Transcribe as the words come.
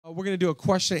We're going to do a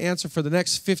question and answer for the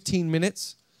next 15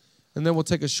 minutes, and then we'll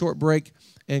take a short break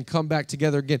and come back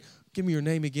together again. Give me your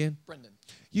name again. Brendan.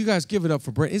 You guys give it up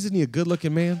for Brendan. Isn't he a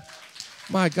good-looking man?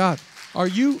 My God. Are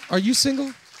you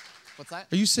single? What's that?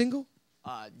 Are you single?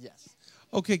 Yes.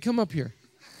 Okay, come up here.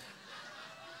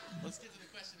 Let's get to the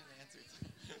question and answers.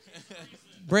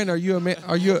 Brandon,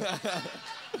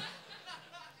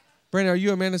 Brandon, are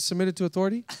you a man that's submitted to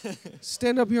authority?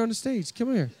 Stand up here on the stage.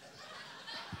 Come here.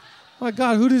 My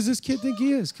God, who does this kid think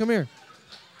he is? Come here.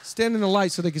 Stand in the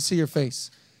light so they can see your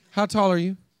face. How tall are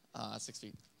you? 6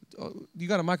 feet. Oh, you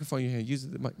got a microphone in your hand. Use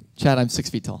the mic. Chad, I'm 6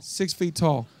 feet tall. 6 feet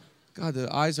tall. God,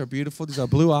 the eyes are beautiful. These are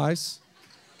blue eyes.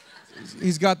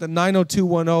 He's got the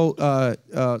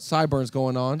 90210 sideburns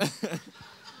going on. Let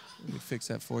me fix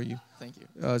that for you. Thank you.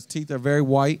 His teeth are very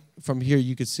white. From here,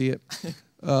 you can see it.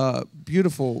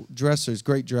 Beautiful dressers,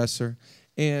 great dresser.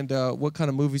 And what kind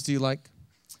of movies do you like?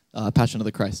 Passion of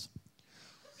the Christ.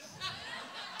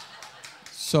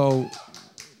 So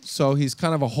he's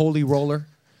kind of a holy roller.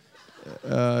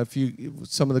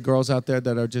 Some of the girls out there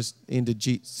that are just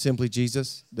into simply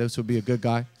Jesus, this would be a good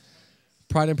guy.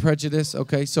 Pride and Prejudice,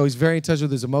 okay. So he's very in touch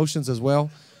with his emotions as well.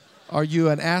 Are you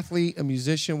an athlete, a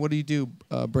musician? What do you do,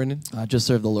 Brendan? Just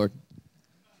serve the Lord.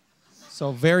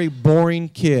 So very boring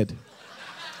kid.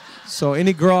 So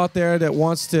any girl out there that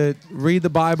wants to read the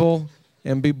Bible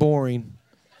and be boring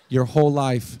your whole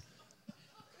life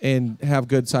and have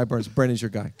good sideburns, Brendan's your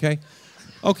guy, okay?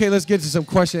 Okay, let's get to some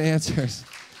question and answers.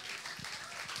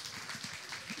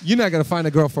 You're not going to find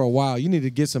a girl for a while. You need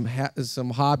to get some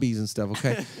hobbies and stuff,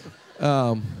 okay?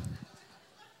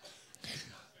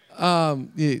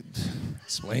 It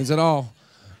explains it all.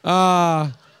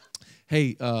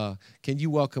 Hey, can you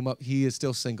welcome up? He is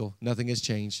still single. Nothing has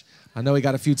changed. I know he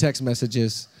got a few text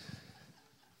messages.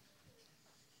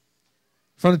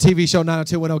 From the TV show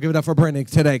 90210, give it up for Brendan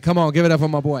today. Come on, give it up for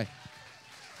my boy.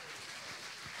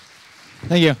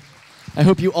 Thank you. I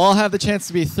hope you all have the chance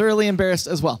to be thoroughly embarrassed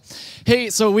as well. Hey,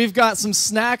 so we've got some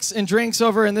snacks and drinks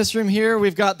over in this room here.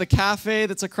 We've got the cafe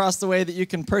that's across the way that you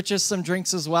can purchase some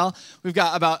drinks as well. We've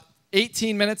got about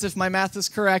 18 minutes if my math is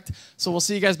correct. So we'll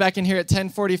see you guys back in here at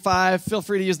 10:45. Feel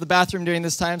free to use the bathroom during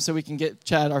this time so we can get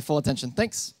Chad our full attention.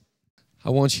 Thanks. I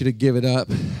want you to give it up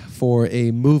for a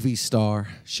movie star,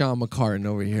 Sean McCartan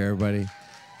over here, everybody.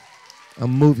 A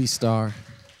movie star.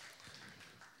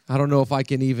 I don't know if I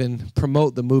can even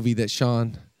promote the movie that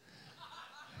Sean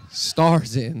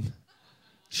stars in.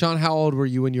 Sean, how old were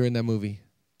you when you were in that movie?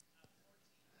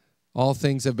 All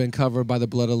things have been covered by the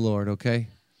blood of the Lord, okay?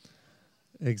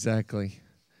 Exactly.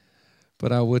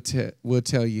 But I would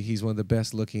tell you he's one of the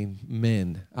best looking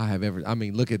men I have ever. I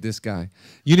mean, look at this guy.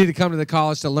 You need to come to the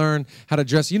college to learn how to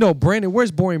dress. You know, Brandon, where's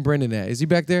Boring Brendan at? Is he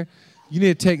back there? You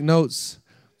need to take notes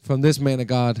from this man of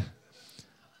God.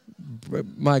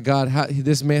 My God,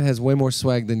 this man has way more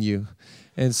swag than you.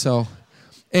 And Sean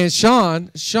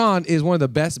is one of the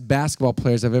best basketball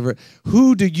players I've ever.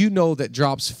 Who do you know that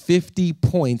drops 50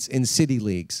 points in city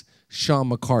leagues? Sean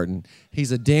McCartan.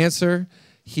 He's a dancer.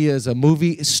 He is a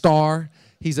movie star.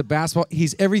 He's a basketball.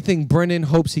 He's everything Brendan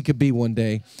hopes he could be one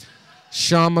day.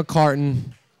 Sean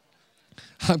McCartan.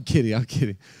 I'm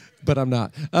kidding. But I'm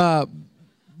not.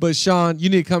 But Sean, you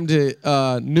need to come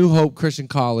to New Hope Christian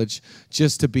College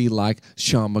just to be like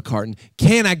Sean McCartan.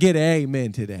 Can I get an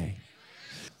amen today?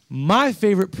 My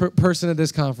favorite person at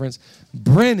this conference,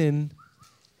 Brennan,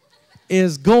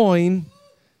 is going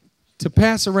to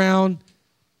pass around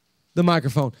the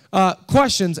microphone.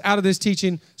 Questions out of this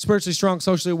teaching, spiritually strong,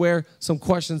 socially aware, some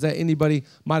questions that anybody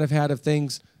might have had of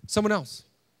things. Someone else.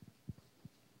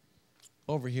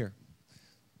 Over here.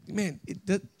 Man,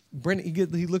 Brendan,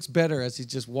 he looks better as he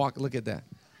just walks. Look at that.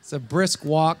 It's a brisk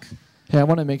walk. Hey, I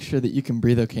want to make sure that you can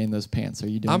breathe okay in those pants. Are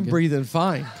you doing I'm good? breathing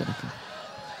fine. Good, okay.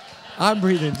 I'm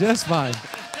breathing just fine.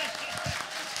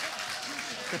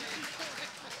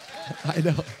 I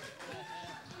know.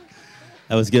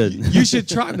 That was good. You should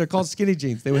try them. They're called skinny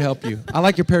jeans. They would help you. I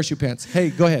like your parachute pants. Hey,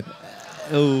 go ahead.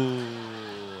 Oh.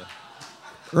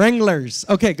 Wranglers.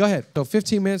 Okay, go ahead. So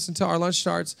 15 minutes until our lunch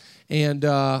starts. And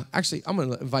actually, I'm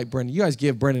going to invite Brendan. You guys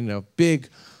give Brendan a big,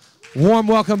 warm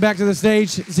welcome back to the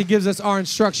stage as he gives us our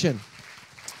instruction.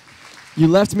 You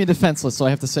left me defenseless, so I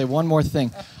have to say one more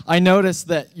thing. I noticed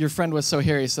that your friend was so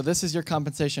hairy, so this is your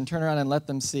compensation. Turn around and let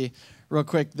them see real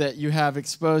quick that you have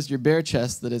exposed your bare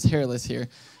chest that is hairless here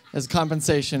as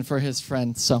compensation for his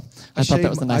friend. So I thought that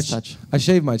was a nice touch. I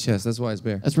shaved my chest. That's why it's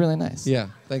bare. That's really nice. Yeah,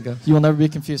 thank God. You will never be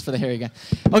confused for the hairy guy.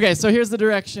 Okay, so here's the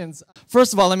directions.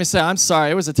 First of all, let me say I'm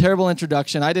sorry. It was a terrible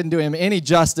introduction. I didn't do him any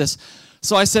justice.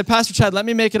 So I said, Pastor Chad, let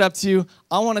me make it up to you.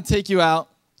 I want to take you out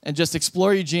and just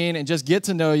explore Eugene and just get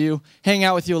to know you, hang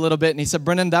out with you a little bit. And he said,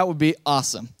 Brendan, that would be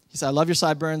awesome. He said, I love your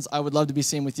sideburns. I would love to be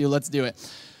seen with you. Let's do it.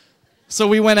 So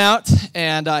we went out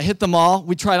and hit the mall.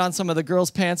 We tried on some of the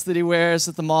girls' pants that he wears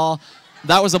at the mall.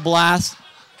 That was a blast.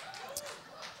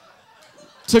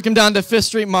 Took him down to Fifth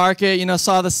Street Market,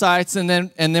 saw the sights, and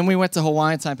then we went to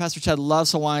Hawaiian time. Pastor Chad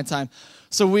loves Hawaiian time.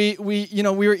 So we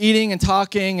were eating and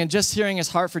talking and just hearing his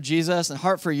heart for Jesus and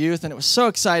heart for youth, and it was so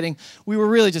exciting. We were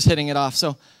really just hitting it off.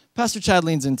 So Pastor Chad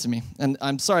leans into me, and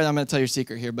I'm sorry I'm going to tell your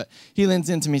secret here, but he leans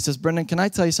into me and says, Brendan, can I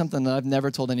tell you something that I've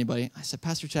never told anybody? I said,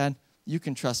 Pastor Chad, you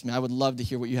can trust me. I would love to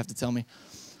hear what you have to tell me.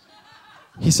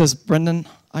 He says, Brendan,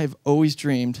 I've always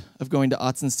dreamed of going to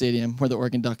Autzen Stadium where the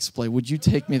Oregon Ducks play. Would you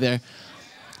take me there?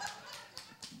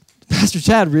 Pastor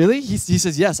Chad, really? He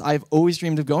says, yes, I've always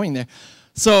dreamed of going there.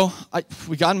 So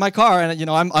we got in my car, and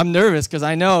I'm nervous because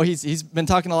I know he's been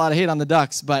talking a lot of hate on the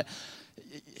Ducks, but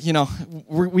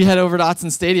we head over to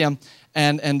Autzen Stadium,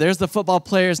 and there's the football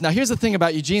players. Now here's the thing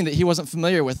about Eugene that he wasn't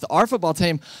familiar with. Our football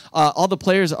team, all the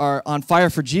players are on fire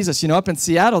for Jesus. Up in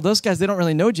Seattle, those guys, they don't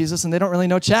really know Jesus and they don't really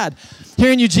know Chad.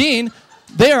 Here in Eugene,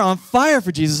 they are on fire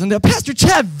for Jesus. And Pastor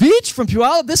Chad Veech from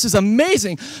Puyallup, this is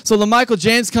amazing. So LaMichael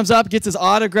James comes up, gets his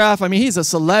autograph. I mean, he's a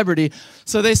celebrity.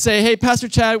 So they say, hey, Pastor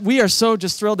Chad, we are so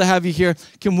just thrilled to have you here.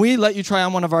 Can we let you try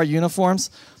on one of our uniforms?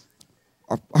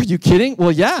 Are you kidding?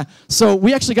 Well, yeah. So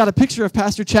we actually got a picture of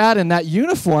Pastor Chad in that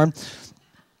uniform.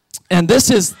 And this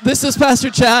is Pastor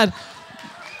Chad.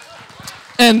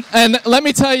 And let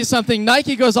me tell you something.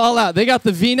 Nike goes all out. They got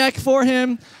the V-neck for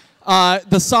him.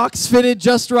 The socks fitted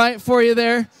just right for you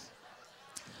there.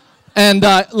 And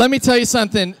let me tell you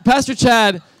something. Pastor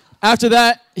Chad, after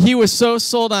that, he was so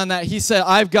sold on that. He said,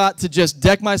 I've got to just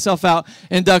deck myself out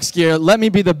in Ducks gear. Let me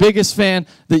be the biggest fan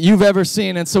that you've ever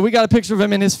seen. And so we got a picture of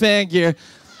him in his fan gear.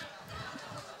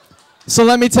 So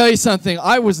let me tell you something.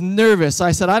 I was nervous.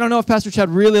 I said, I don't know if Pastor Chad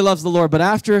really loves the Lord, but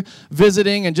after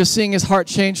visiting and just seeing his heart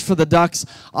change for the Ducks,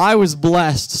 I was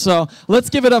blessed. So let's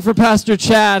give it up for Pastor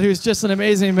Chad, who's just an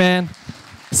amazing man.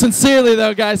 Sincerely,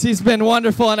 though, guys, he's been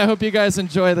wonderful, and I hope you guys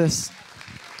enjoy this.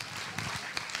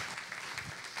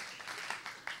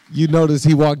 You notice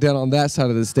he walked down on that side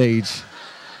of the stage.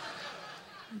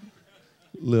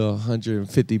 Little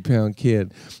 150-pound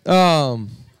kid.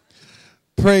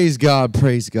 Praise God,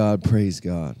 praise God, praise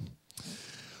God.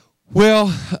 Well,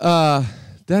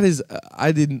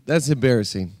 that's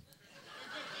embarrassing.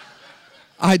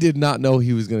 I did not know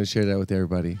he was going to share that with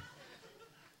everybody.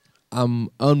 I'm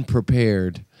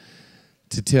unprepared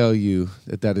to tell you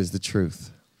that is the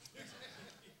truth.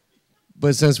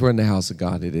 But since we're in the house of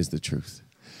God, it is the truth.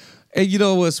 And you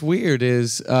know what's weird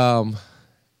is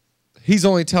he's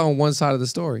only telling one side of the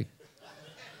story.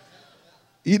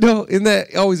 Isn't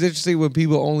that always interesting when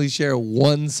people only share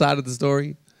one side of the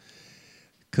story?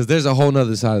 Because there's a whole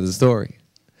nother side of the story.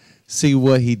 See,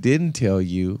 what he didn't tell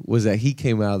you was that he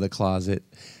came out of the closet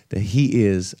that he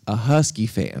is a Husky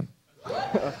fan.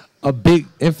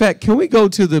 In fact, can we go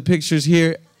to the pictures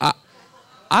here?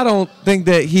 I don't think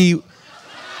that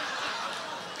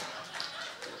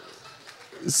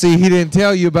see, he didn't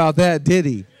tell you about that, did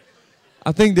he?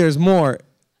 I think there's more.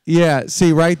 Yeah,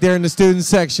 see, right there in the student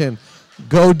section.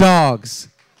 Go Dogs.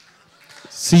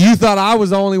 See, you thought I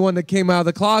was the only one that came out of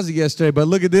the closet yesterday, but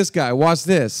look at this guy. Watch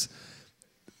this.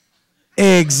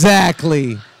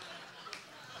 Exactly.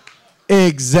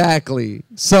 Exactly.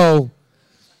 So,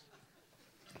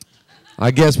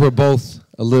 I guess we're both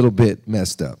a little bit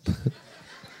messed up.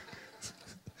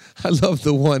 I love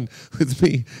the one with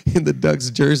me in the Ducks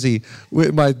jersey.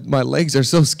 With my legs are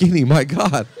so skinny, my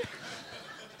God.